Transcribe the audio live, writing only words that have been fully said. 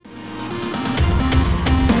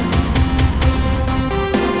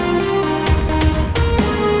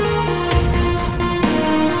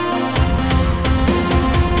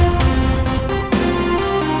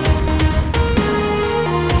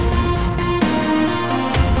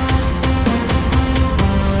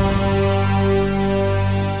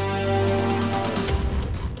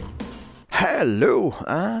Hello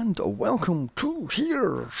and welcome to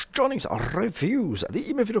Here's Johnny's Reviews,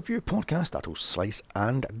 the movie review podcast that'll slice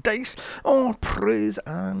and dice or praise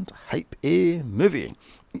and hype a movie.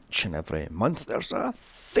 Each and every month there's a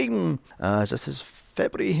theme. As this is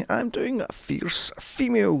February, I'm doing Fierce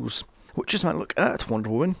Females, which is my look at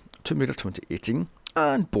Wonder Woman, Tomb Raider 2018,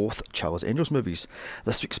 and both Charlie's Angels movies.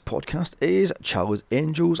 This week's podcast is Charlie's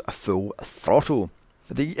Angels Full Throttle,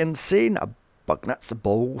 the insane Bugnut's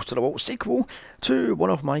balls to the wall sequel to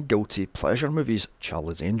one of my guilty pleasure movies,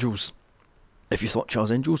 Charlie's Angels. If you thought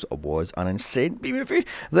Charlie's Angels was an insane B-movie,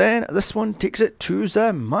 then this one takes it to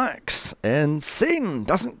the max. Insane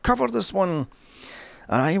doesn't cover this one.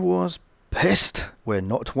 And I was pissed when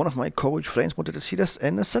not one of my college friends wanted to see this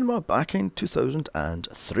in the cinema back in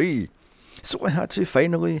 2003. So I had to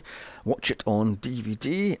finally watch it on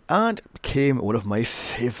DVD, and it became one of my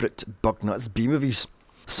favourite Bugnut's B-movies.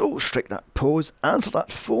 So strike that pose, answer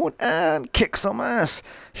that phone, and kick some ass.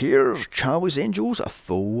 Here's Charlie's Angels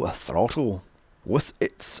Full Throttle. With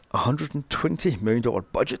its $120 million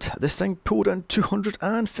budget, this thing pulled in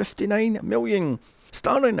 $259 million.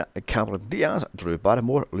 Starring Cameron Diaz, Drew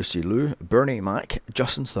Barrymore, Lucy Liu, Bernie Mac,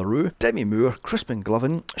 Justin Theroux, Demi Moore, Crispin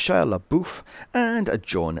Glover, Shia LaBeouf, and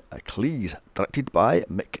John Cleese. Directed by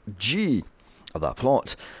Mick G. The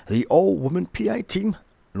plot: the all-woman PI team,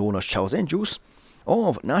 known as Charlie's Angels,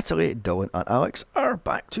 of Natalie, Dylan and Alex are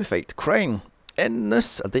back to fight crime. In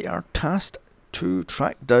this, they are tasked to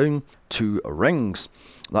track down two rings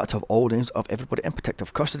that have all names of everybody in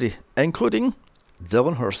protective custody, including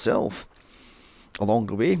Dylan herself. Along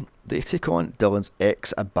the way, they take on Dylan's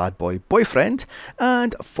ex-bad boy boyfriend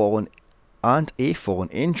and a fallen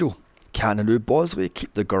angel. Can the new Bosley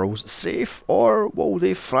keep the girls safe, or will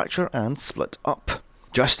they fracture and split up?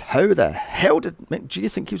 Just how the hell did Mick G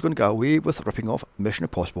think he was going to get away with ripping off Mission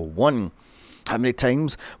Impossible 1? How many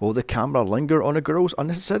times will the camera linger on the girls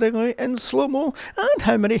unnecessarily in slow-mo? And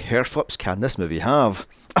how many hair flips can this movie have?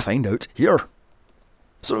 I find out here.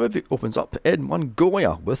 So the movie opens up in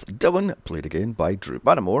Mongolia with Dylan, played again by Drew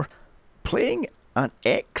Barrymore, playing an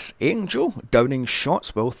ex-angel, downing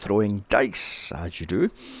shots while throwing dice, as you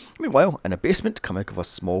do. Meanwhile, in a basement, coming out of a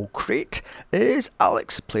small crate, is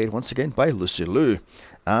Alex, played once again by Lucy Liu,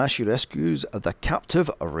 as she rescues the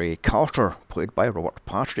captive Ray Carter, played by Robert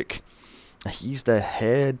Patrick. He's the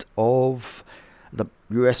head of the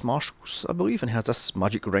US Marshals, I believe, and he has this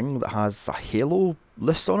magic ring that has a halo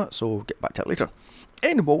list on it, so we'll get back to it later.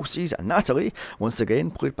 In Wolsey's Natalie, once again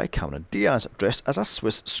played by Cameron Diaz, dressed as a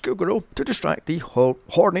Swiss schoolgirl to distract the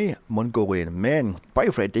horny Mongolian men by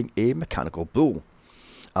riding a mechanical bull.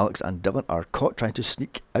 Alex and Dylan are caught trying to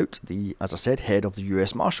sneak out the, as I said, head of the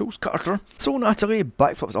US Marshals, Carter. So Natalie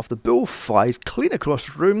backflips off the bull, flies clean across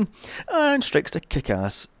the room, and strikes the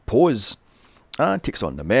kick-ass pose, and takes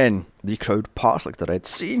on the men. The crowd parts like the Red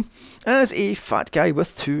Sea, as a fat guy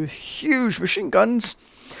with two huge machine guns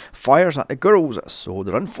fires at the girls, so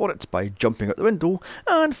they run for it by jumping out the window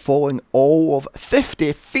and falling all of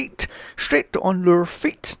 50 feet straight on their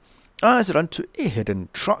feet as they run to a hidden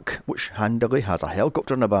truck which handily has a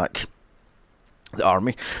helicopter in the back. The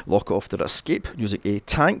army lock off their escape using a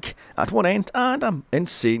tank at one end and an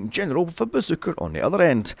insane general with a bazooka on the other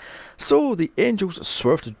end. So the Angels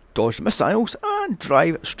swerve to dodge missiles and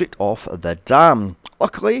drive straight off the dam.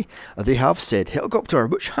 Luckily, they have said helicopter,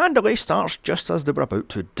 which handily starts just as they were about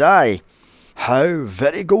to die. How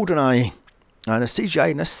very GoldenEye. And the CGI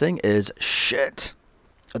in this thing is shit.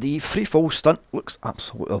 The freefall stunt looks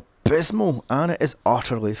absolutely abysmal, and it is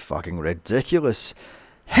utterly fucking ridiculous.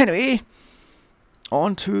 Anyway,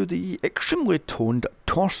 on to the extremely toned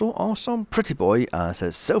torso of some pretty boy as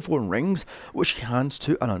his cell phone rings, which he hands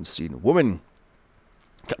to an unseen woman.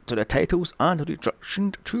 Cut to the titles and a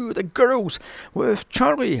introduction to the girls, with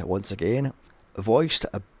Charlie once again voiced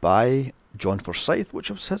by John Forsyth,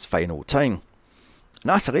 which was his final time.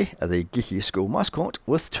 Natalie, the geeky school mascot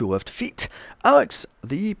with two left feet. Alex,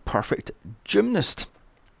 the perfect gymnast.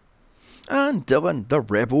 And Dylan, the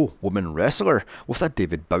rebel woman wrestler with a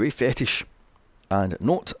David Bowie fetish. And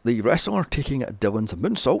note, the wrestler taking Dylan's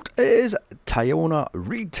moonsault is Tyona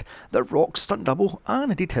Reed, the Rock stunt double,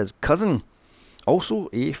 and indeed his cousin. Also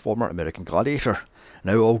a former American gladiator.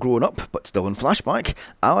 Now all grown up, but still in flashback,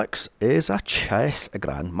 Alex is a chess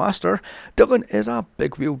grandmaster, Dylan is a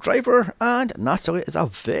big wheel driver, and Natalie is a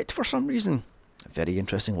vet for some reason. Very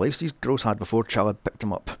interesting lives these girls had before Charlie picked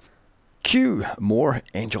them up. Cue more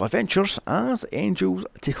angel adventures as angels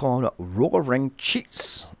take on roller ring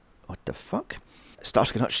cheats. What the fuck?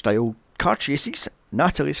 Starsky and Hutch style car chases,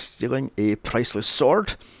 Natalie stealing a priceless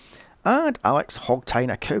sword, and Alex hog-tying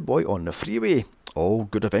a cowboy on the freeway. All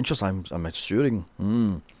good adventures, I'm assuming.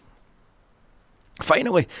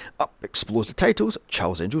 Finally, up explodes the titles,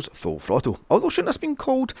 Charlie's Angels Full Throttle. Although shouldn't this been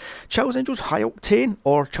called Charlie's Angels High Octane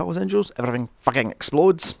or Charlie's Angels Everything Fucking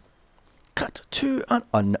Explodes? Cut to an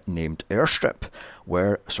unnamed airstrip,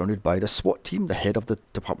 where, surrounded by the SWAT team, the head of the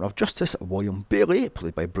Department of Justice, William Bailey,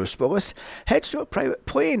 played by Bruce Willis, heads to a private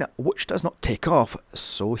plane which does not take off,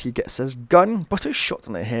 so he gets his gun but is shot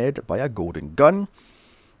in the head by a golden gun,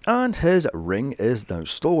 and his ring is now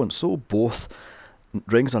stolen, so both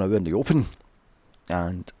rings are now in the open.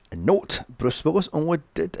 And note, Bruce Willis only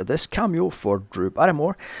did this cameo for Drew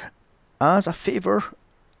Barrymore as a favour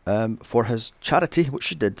for his charity, which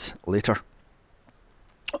she did later.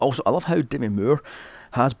 Also, I love how Demi Moore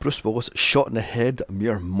has Bruce Willis shot in the head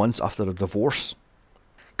mere months after a divorce.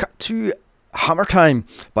 Cut to Hammer Time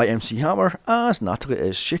by MC Hammer as Natalie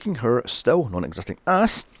is shaking her still non-existing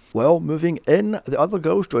ass while moving in. The other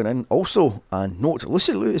girls join in also. And note,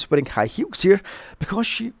 Lucy Liu is wearing high heels here because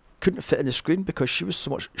she couldn't fit in the screen because she was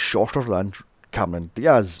so much shorter than Cameron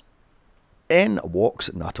Diaz. In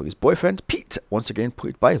walks Natalie's boyfriend, Pete, once again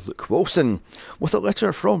played by Luke Wilson, with a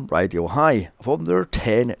letter from Rydell High from their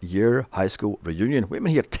 10-year high school reunion. Wait a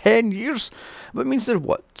minute here, 10 years? That means they're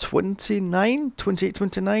what, 28,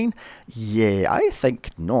 29? Yeah, I think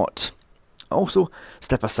not. Also,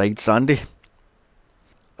 step aside, Sandy.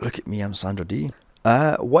 Look at me, I'm Sandra Dee.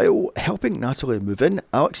 While helping Natalie move in,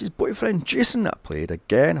 Alex's boyfriend Jason, played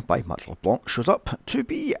again by Matt LeBlanc, shows up to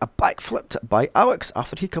be backflipped by Alex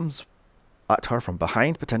after he comes at her from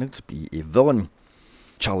behind, pretending to be a villain.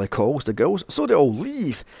 Charlie calls the girls, so they all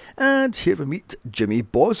leave, and here we meet Jimmy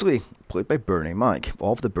Bosley, played by Bernie Mac,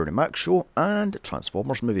 of the Bernie Mac Show and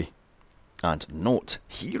Transformers movie. And note,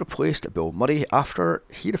 he replaced Bill Murray after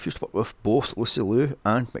he refused to work with both Lucy Liu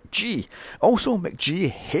and McGee. Also, McGee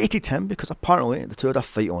hated him because apparently the two had a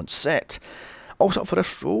fight on set. Also up for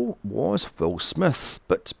this role was Will Smith,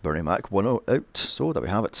 but Bernie Mac won out, so there we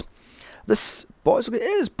have it. This Bosley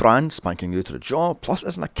is brand spanking new to the job, plus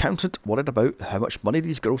is an accountant worried about how much money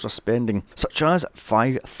these girls are spending, such as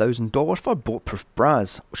 $5,000 for bulletproof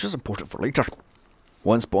bras, which is important for later.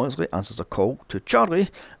 Once Bosley answers a call to Charlie,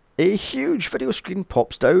 a huge video screen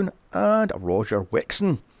pops down and Roger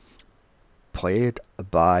Wexon, played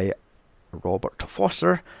by Robert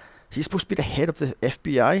Foster, he's supposed to be the head of the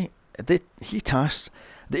FBI, he tasks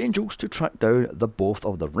the Angels to track down the both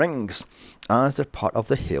of the rings, as they're part of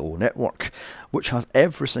the Halo network, which has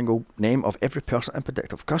every single name of every person in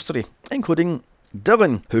protective custody, including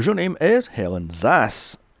Dylan, whose real name is Helen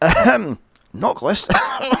Zass. Knocklist.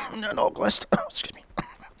 Knocklist. Excuse me.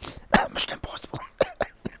 Mission Impossible.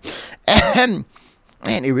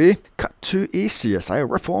 Anyway, cut to a CSI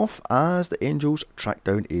ripoff as the Angels track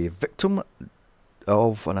down a victim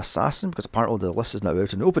of an assassin, because apparently the list is now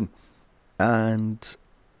out in the open. And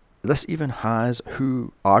this even has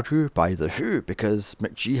Who Are You by The Who, because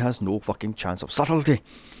McGee has no fucking chance of subtlety.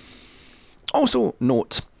 Also,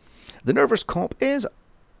 note, the nervous cop is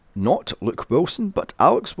not Luke Wilson, but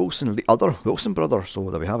Alex Wilson, the other Wilson brother, so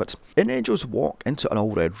there we have it. In Angels walk into an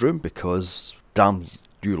all-red room because, damn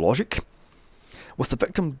you logic. With the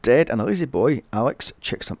victim dead and a lazy boy, Alex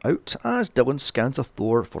checks him out as Dylan scans the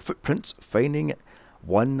floor for footprints, finding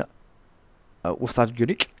one with a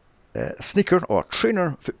unique sneaker or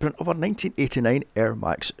trainer footprint of a 1989 Air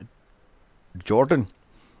Max Jordan,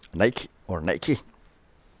 Nike.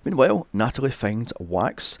 Meanwhile, Natalie finds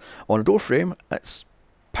wax on a door frame. It's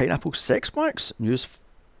pineapple sex wax used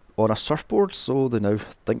on a surfboard, so they now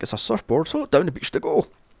think it's a surfboard, so down the beach they go.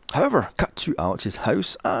 However, cut to Alex's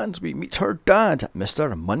house and we meet her dad,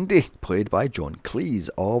 Mr. Mundy, played by John Cleese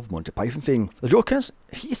of Monty Python fame. The joke is,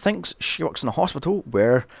 he thinks she works in a hospital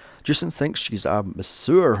where Jason thinks she's a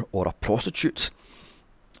masseur or a prostitute.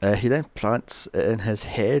 He then plants it in his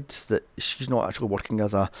head that she's not actually working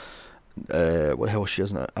as a, what the hell she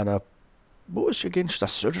is, what was she again? She's a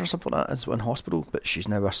surgeon or something like that in hospital, but she's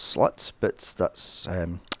now a slut, but that's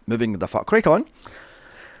moving the fuck right on.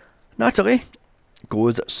 Natalie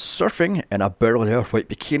goes surfing in a barely white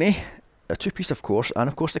bikini, a two-piece of course, and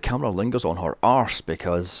of course the camera lingers on her arse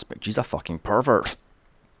because McGee's a fucking pervert.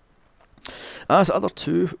 As the other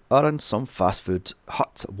two are in some fast food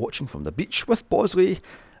hut watching from the beach, with Bosley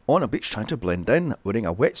on a beach trying to blend in, wearing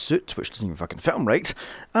a wetsuit which doesn't even fucking fit him right,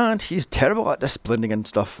 and he's terrible at this blending in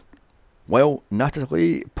stuff. While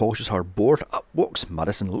Natalie polishes her board, up walks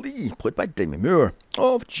Madison Lee, played by Demi Moore,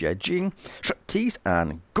 of G.I. Jane, Striptease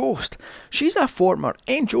and Ghost. She's a former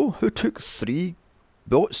angel who took 3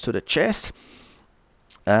 bullets to the chest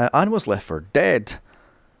and was left for dead.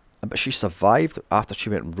 But she survived after she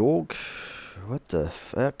went rogue. What the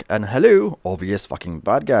fuck? And hello, obvious fucking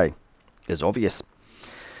bad guy. Is obvious.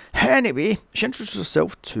 Anyway, she introduces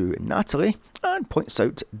herself to Natalie and points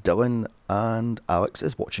out Dylan and Alex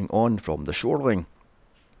is watching on from the shoreline.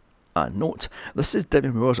 And note, this is Demi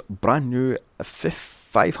Moore's brand new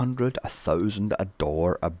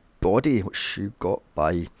 $500,000 body, which she got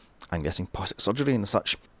by, I'm guessing, plastic surgery and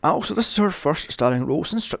such. Also, this is her first starring role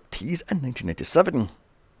since Striptease in 1997.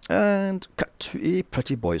 And cut to a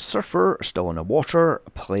pretty boy surfer still in the water,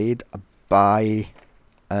 played by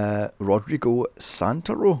Rodrigo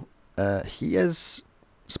Santoro. He is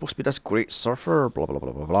supposed to be this great surfer, blah blah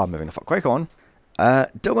blah blah blah, moving the fuck quick on.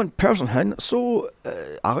 Dylan pairs on him, so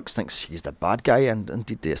Alex thinks he's the bad guy and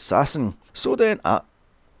indeed the assassin. So then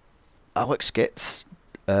Alex gets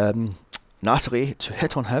Natalie to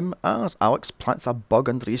hit on him as Alex plants a bug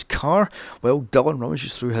under his car while Dylan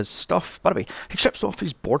rummages through his stuff. By the way, he strips off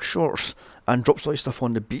his board shorts and drops all his stuff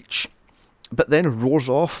on the beach, but then roars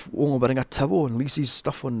off only wearing a towel and leaves his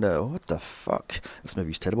stuff on the... What the fuck? This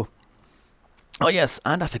movie's terrible. Oh yes,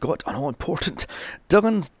 and I forgot an all important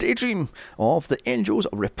Dylan's daydream of the Angels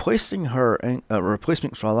replacements,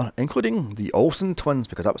 including the Olsen twins,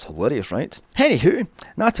 because that was hilarious, right? Anywho,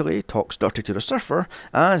 Natalie talks dirty to the surfer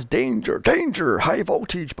as Danger, Danger, High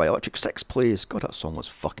Voltage by Electric Six plays. God, that song was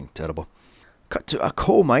fucking terrible. Cut to a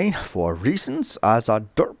coal mine for reasons, as a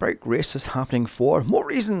dirt bike race is happening for more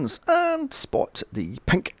reasons, and spot the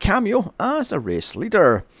Pink cameo as a race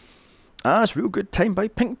leader. As real good time by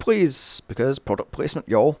Pink plays, because product placement,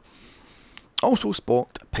 y'all. Also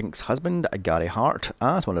spot Pink's husband, Gary Hart,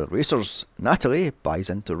 as one of the racers. Natalie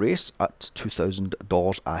buys into race at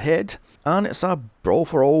 $2,000 a head, and it's a brawl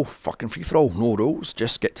for all, fucking free for all, no rules,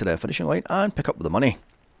 just get to the finishing line and pick up the money.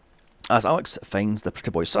 As Alex finds the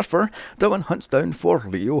pretty boy surfer, Dylan hunts down for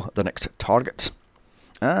Leo, the next target.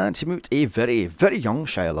 And he meets a very, very young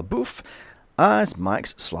Shia LaBeouf as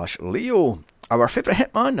Max/Leo. Our favourite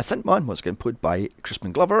hitman, the Thin Man, once again played by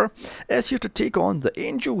Crispin Glover, is here to take on the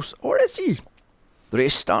Angels, or is he? The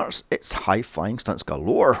race starts, it's high-flying stunts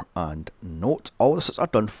galore, and note, all the stunts are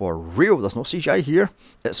done for real, there's no CGI here,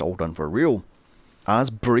 it's all done for real. As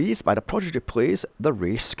Breathe by the Prodigy plays, the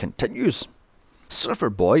race continues. Surfer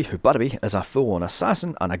Boy, who by the way is a full-on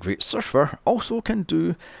assassin and a great surfer, also can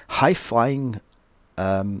do high-flying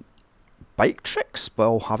bike tricks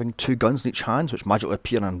while having two guns in each hand, which magically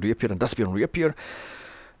appear and reappear and disappear and reappear.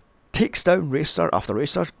 Takes down racer after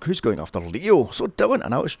racer who's going after Leo, so Dylan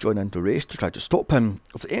and Alex join in the race to try to stop him.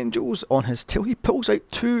 With the Angels on his tail, he pulls out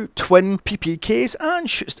two twin PPKs and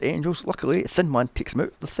shoots the Angels. Luckily, Thin Man takes him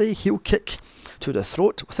out with a heel kick to the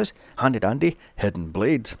throat with his handy-dandy hidden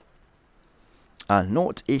blade. And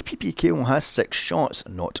note, a PPK only has 6 shots,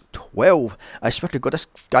 not 12. I swear to God, this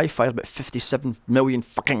guy fired about 57 million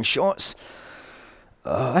fucking shots.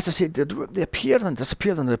 As I said, they appear and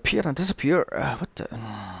disappear and appear and disappear.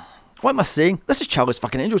 What am I saying? This is Charlie's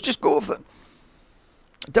fucking Angels, just go with it.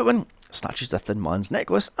 Dylan snatches the Thin Man's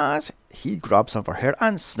necklace as he grabs some of her hair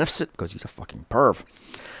and sniffs it because he's a fucking perv.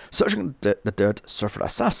 Searching the dead surfer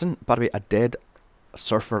assassin, by the way, a dead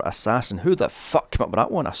surfer assassin. Who the fuck came up with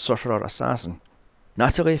that one? A surfer assassin.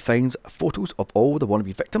 Natalie finds photos of all the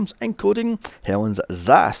wannabe victims, including Helen's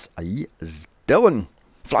Zass, i.e. Dylan.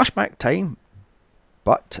 Flashback time,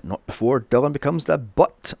 but not before Dylan becomes the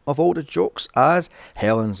butt of all the jokes as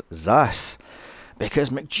Helen's Zass,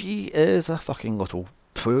 because McG is a fucking little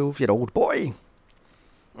 12-year-old boy.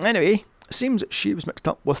 Anyway, it seems that she was mixed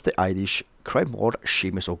up with the Irish crime lord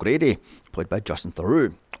Seamus O'Grady, played by Justin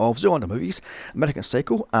Theroux, of Zoolander movies, American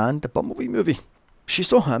Psycho and the Bumblebee movie. She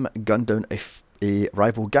saw him gun down a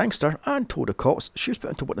rival gangster and told the cops she was put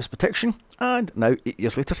into witness protection, and now 8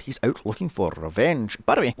 years later he's out looking for revenge.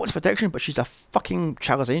 By the way, witness protection, but she's a fucking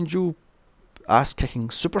Charlie's Angel ass-kicking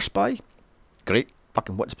super spy. Great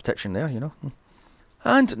fucking witness protection there, you know.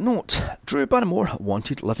 And note, Drew Barrymore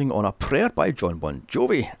wanted Living on a Prayer by John Bon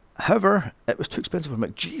Jovi. However, it was too expensive for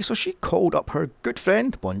McG, so she called up her good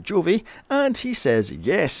friend Bon Jovi, and he says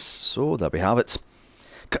yes, so there we have it.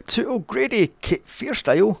 Cut to O'Grady, Cape Fear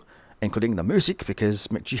style, including the music because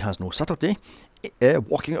McG has no Saturday,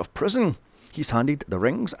 walking out of prison. He's handed the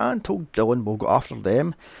rings and told Dylan will go after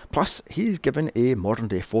them, plus he's given a modern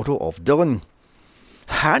day photo of Dylan.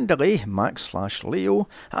 Handily, Max/Leo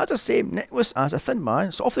has the same necklace as a Thin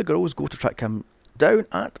Man, so off the girls go to track him down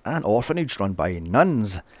at an orphanage run by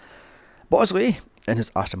nuns. Bosley, in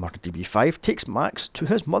his Aston Martin DB5, takes Max to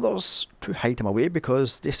his mother's to hide him away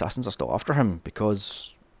because the assassins are still after him,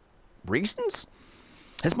 because reasons?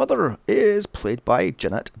 His mother is played by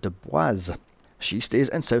Jeanette Dubois. She stays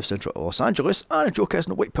in South Central Los Angeles, and a joke is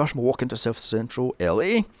no white person will walk into South Central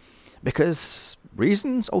LA because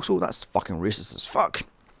reasons. Also, that's fucking racist as fuck.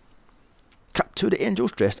 Cut to the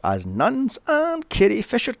Angels dressed as nuns, and Carrie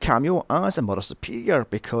Fisher cameo as a Mother Superior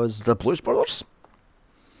because the Blues Brothers.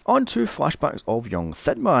 On to flashbacks of young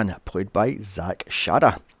Thin Man, played by Zach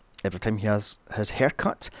Shada. Every time he has his hair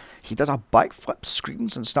cut, he does a backflip,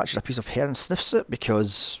 screams and snatches a piece of hair and sniffs it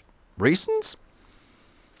because reasons.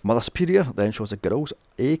 Mother Superior then shows the girls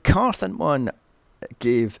a car Thin Man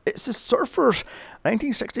gave. It's a Surfers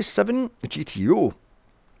 1967 GTO.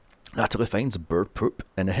 Natalie finds bird poop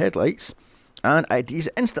in the headlights and IDs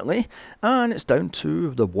it instantly, and it's down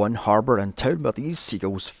to the one harbour in town where these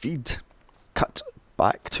seagulls feed. Cut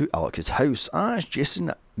back to Alex's house as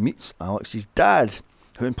Jason meets Alex's dad,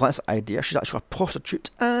 who implants the idea she's actually a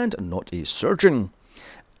prostitute and not a surgeon.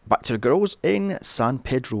 Back to the girls in San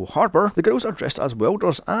Pedro Harbour. The girls are dressed as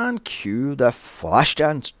welders and cue the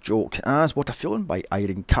Flashdance joke as What a Feeling by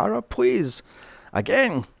Irene Cara plays.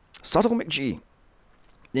 Again, subtle McG.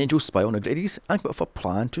 The Angels spy on the Grady's and come up with a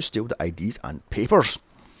plan to steal the IDs and papers.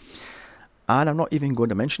 And I'm not even going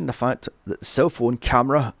to mention the fact that the cell phone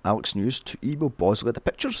camera Alex used to email Bosley the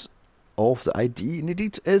pictures of the ID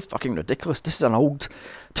needed is fucking ridiculous. This is an old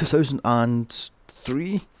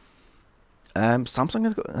 2003 Samsung,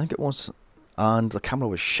 I think it was, and the camera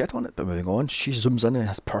was shit on it. But moving on, she zooms in and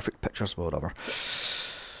has perfect pictures, whatever.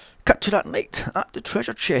 Cut to that night at the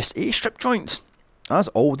treasure chest, a strip joint, as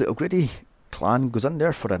all the O'Grady clan goes in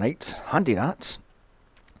there for a night. Handy rats.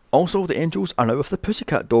 Also, the Angels are now with the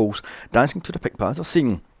Pussycat Dolls, dancing to the Pink Panther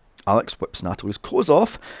theme. Alex whips Natalie's clothes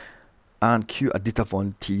off and cue a Dita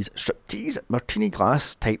Von Teese striptease martini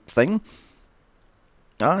glass type thing.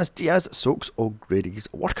 As Diaz soaks O'Grady's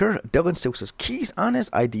worker, Dylan steals his keys and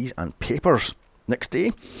his IDs and papers. Next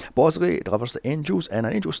day, Bosley delivers the Angels in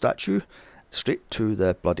an angel statue straight to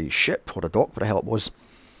the bloody ship, or the dock, where the hell it was.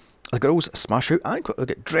 The girls smash out and quickly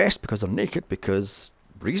get dressed because they're naked, because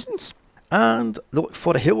reasons. And they look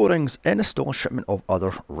for the halo rings in a stolen shipment of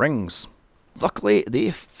other rings. Luckily,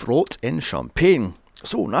 they float in champagne.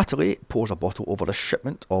 So Natalie pours a bottle over the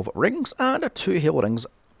shipment of rings, and the two halo rings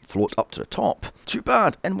float up to the top. Too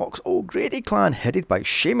bad, in walks O'Grady clan, headed by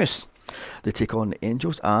Seamus. They take on the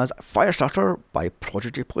Angels as Firestarter by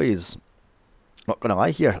Prodigy plays. Not gonna lie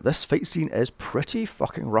here, this fight scene is pretty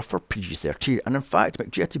fucking rough for PG-13, and in fact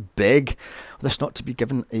McG had to beg this not to be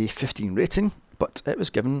given a 15 rating, but it was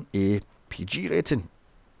given a PG rating.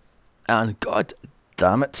 And god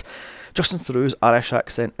damn it, Justin Theroux's Irish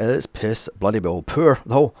accent is piss bloody well poor.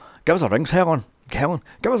 The whole, give us the rings, Helen,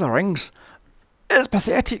 give us the rings. It's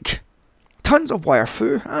pathetic. Tons of wire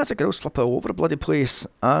foo as the girls flip all over the bloody place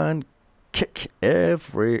and kick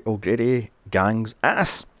every O'Grady gang's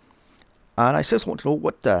ass. And I just want to know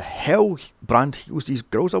what the hell brand heels these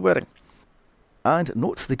girls are wearing. And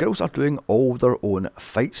note, the girls are doing all their own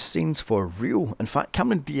fight scenes for real. In fact,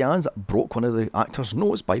 Cameron Diaz broke one of the actor's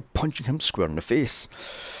nose by punching him square in the face.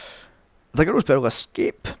 The girls barely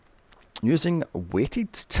escape, using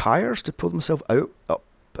weighted tyres to pull themselves out of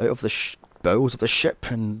the bowels of the ship,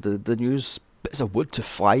 and the use bits of wood to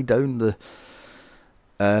fly down the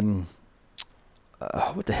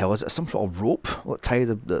what the hell is it? Some sort of rope that tie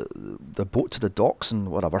the boat to the docks and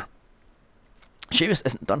whatever. Seamus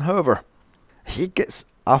isn't done, however. He gets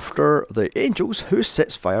after the Angels, who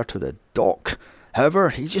sets fire to the dock. However,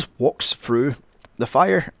 he just walks through the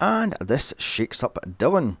fire, and this shakes up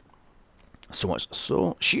Dylan. So much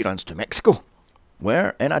so, she runs to Mexico,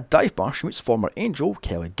 where in a dive bar she meets former Angel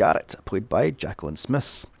Kelly Garrett, played by Jacqueline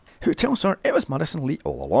Smith, who tells her it was Madison Lee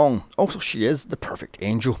all along. Also, she is the perfect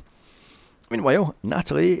angel. Meanwhile,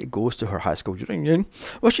 Natalie goes to her high school reunion,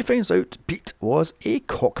 where she finds out Pete was a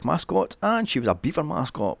cock mascot and she was a beaver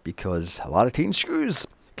mascot, because hilarity ensues.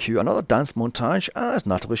 Cue another dance montage as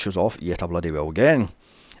Natalie shows off yet a bloody well again.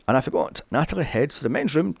 And I forgot, Natalie heads to the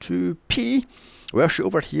men's room to pee, where she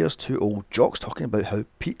overhears two old jocks talking about how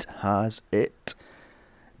Pete has it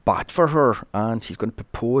bad for her and he's going to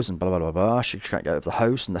propose and blah blah blah blah. She can't get out of the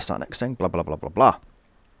house and this, that, next thing, blah blah blah blah blah.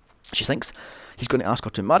 She thinks he's going to ask her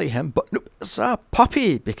to marry him, but nope, it's a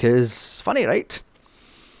puppy, because funny, right?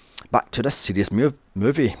 Back to this serious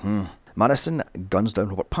movie. Madison guns down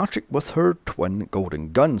Robert Patrick with her twin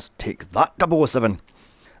golden guns. Take that, 007.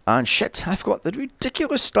 And shit, I forgot the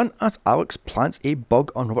ridiculous stunt as Alex plants a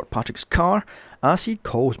bug on Robert Patrick's car as he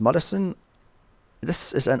calls Madison.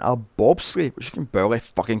 This is in a bobsleigh, which you can barely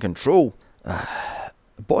fucking control.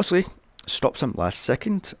 Bosley stops him last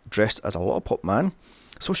second, dressed as a lollipop man,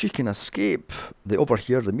 so she can escape. They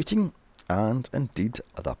overhear the meeting and indeed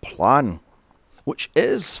the plan, which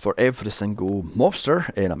is for every single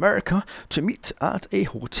mobster in America to meet at a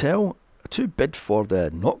hotel to bid for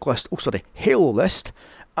the knock list, the halo list,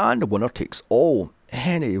 and the winner takes all.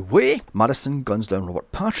 Anyway, Madison guns down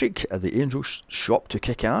Robert Patrick at the Angels shop to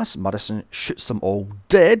kick ass. Madison shoots them all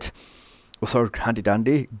dead with her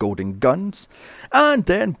handy-dandy golden guns, and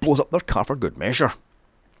then blows up their car for good measure.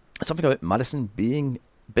 Something about Madison being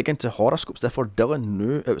big into horoscopes, therefore Dylan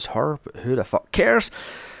knew it was her, but who the fuck cares?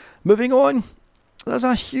 Moving on, there's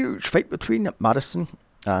a huge fight between Madison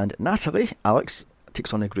and Natalie. Alex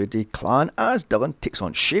takes on the Grady clan as Dylan takes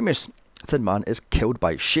on Seamus. Thin Man is killed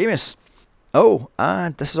by Seamus. Oh,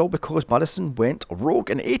 and this is all because Madison went rogue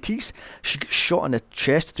in the 80s. She got shot in the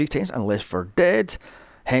chest 3 times and left for dead.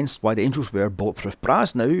 Hence why the Angels wear bulletproof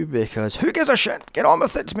bras now, because who gives a shit? Get on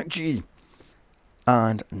with it, McG.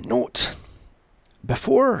 And note,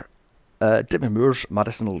 before Demi Moore's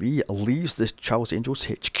Madison Lee leaves the Charles Angels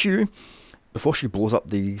HQ, before she blows up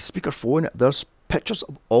the speakerphone, there's pictures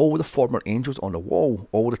of all the former Angels on the wall.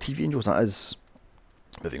 All the TV Angels, that is.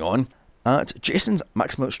 Moving on. At Jason's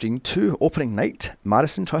Maximum Extreme 2 opening night,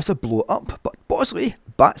 Madison tries to blow it up, but Bosley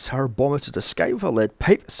bats her bomb out of the sky with a lead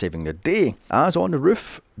pipe, saving the day. As on the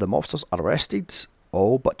roof, the mobsters are arrested,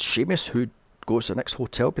 all but Seamus, who goes to the next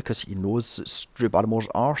hotel because he knows it's Drew Barrymore's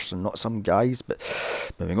arse and not some guys.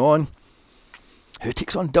 But moving on. Who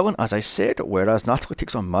takes on Dylan, as I said, whereas Natalie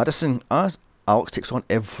takes on Madison, as Alex takes on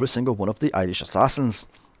every single one of the Irish assassins.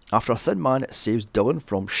 After a Thin Man saves Dylan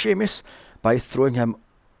from Seamus by throwing him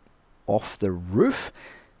off the roof,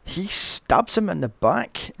 he stabs him in the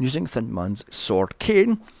back using Thin Man's sword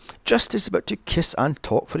cane, just as he's about to kiss and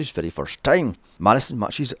talk for his very first time. Madison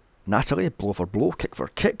matches Natalie blow for blow, kick for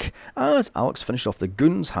kick, as Alex finished off the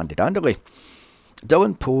goons handy-dandily.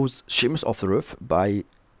 Dylan pulls Seamus off the roof by,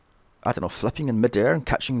 flipping in mid-air and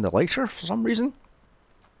catching the lighter for some reason,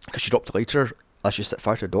 because she dropped the lighter as she set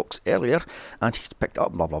fire to Doc's earlier, and he picked it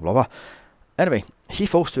up, blah blah blah blah. Anyway, he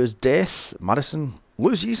falls to his death. Madison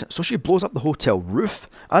loses, so she blows up the hotel roof,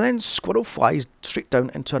 and then Squirrel flies straight down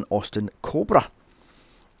into an Austin Cobra.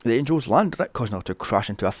 The Angels land on it, causing her to crash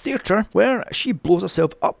into a theatre, where she blows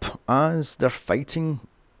herself up as they're fighting.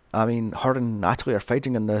 Her and Natalie are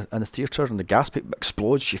fighting in the theatre, and the gas pipe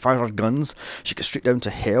explodes. She fires her guns. She gets straight down to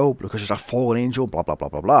hell because she's a fallen angel, blah blah blah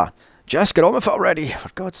blah blah. Just get on with it already, for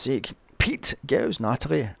God's sake. Pete gives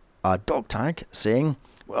Natalie a dog tag, saying,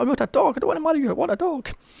 "Well, I want a dog, I don't want to marry you, I want a dog."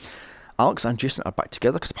 Alex and Jason are back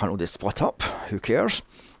together because apparently they split up, who cares?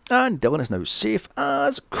 And Dylan is now safe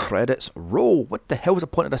as credits roll. What the hell was the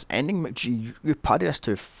point of this ending, McG? You padded us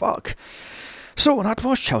to fuck. So that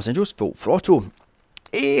was Charles Angels Full Throttle.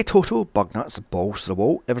 A total bug nuts, balls to the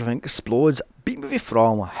wall, everything explodes, beat movie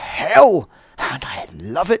from hell, and I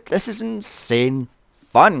love it. This is insane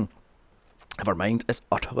fun. Never mind, it's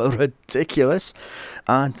utterly ridiculous,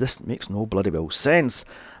 and this makes no bloody well sense.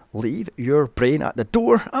 Leave your brain at the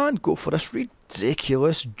door and go for this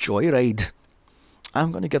ridiculous joyride.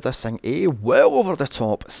 I'm going to give this thing a well over the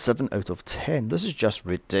top 7 out of 10. This is just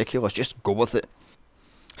ridiculous, just go with it.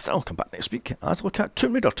 So I'll come back next week as I look at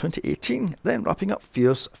Tomb Raider 2018, then wrapping up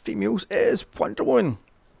Fierce Females is Wonder Woman.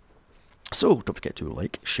 So don't forget to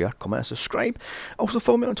like, share, comment and subscribe. Also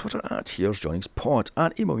follow me on Twitter at Here's Johnny's Pod,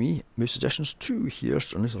 and email me movie suggestions to Here's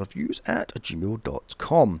Johnny's Reviews at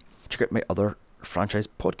gmail.com. Check out my other franchise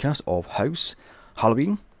podcasts of House,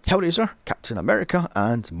 Halloween, Hellraiser, Captain America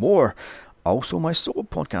and more. Also my solo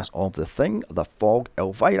podcast of The Thing, The Fog,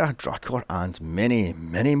 Elvira, Dracula and many,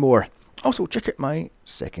 many more. Also check out my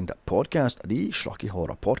second podcast, the Schlocky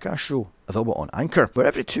Horror Podcast Show, available on Anchor, where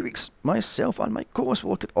every 2 weeks myself and my co-host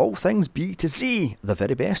will look at all things B to Z, the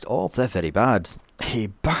very best of the very bad. Hey,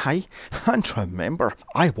 bye, and remember,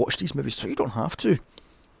 I watch these movies so you don't have to.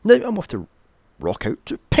 Now I'm off to rock out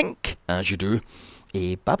to Pink, as you do.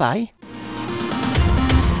 Hey, bye bye.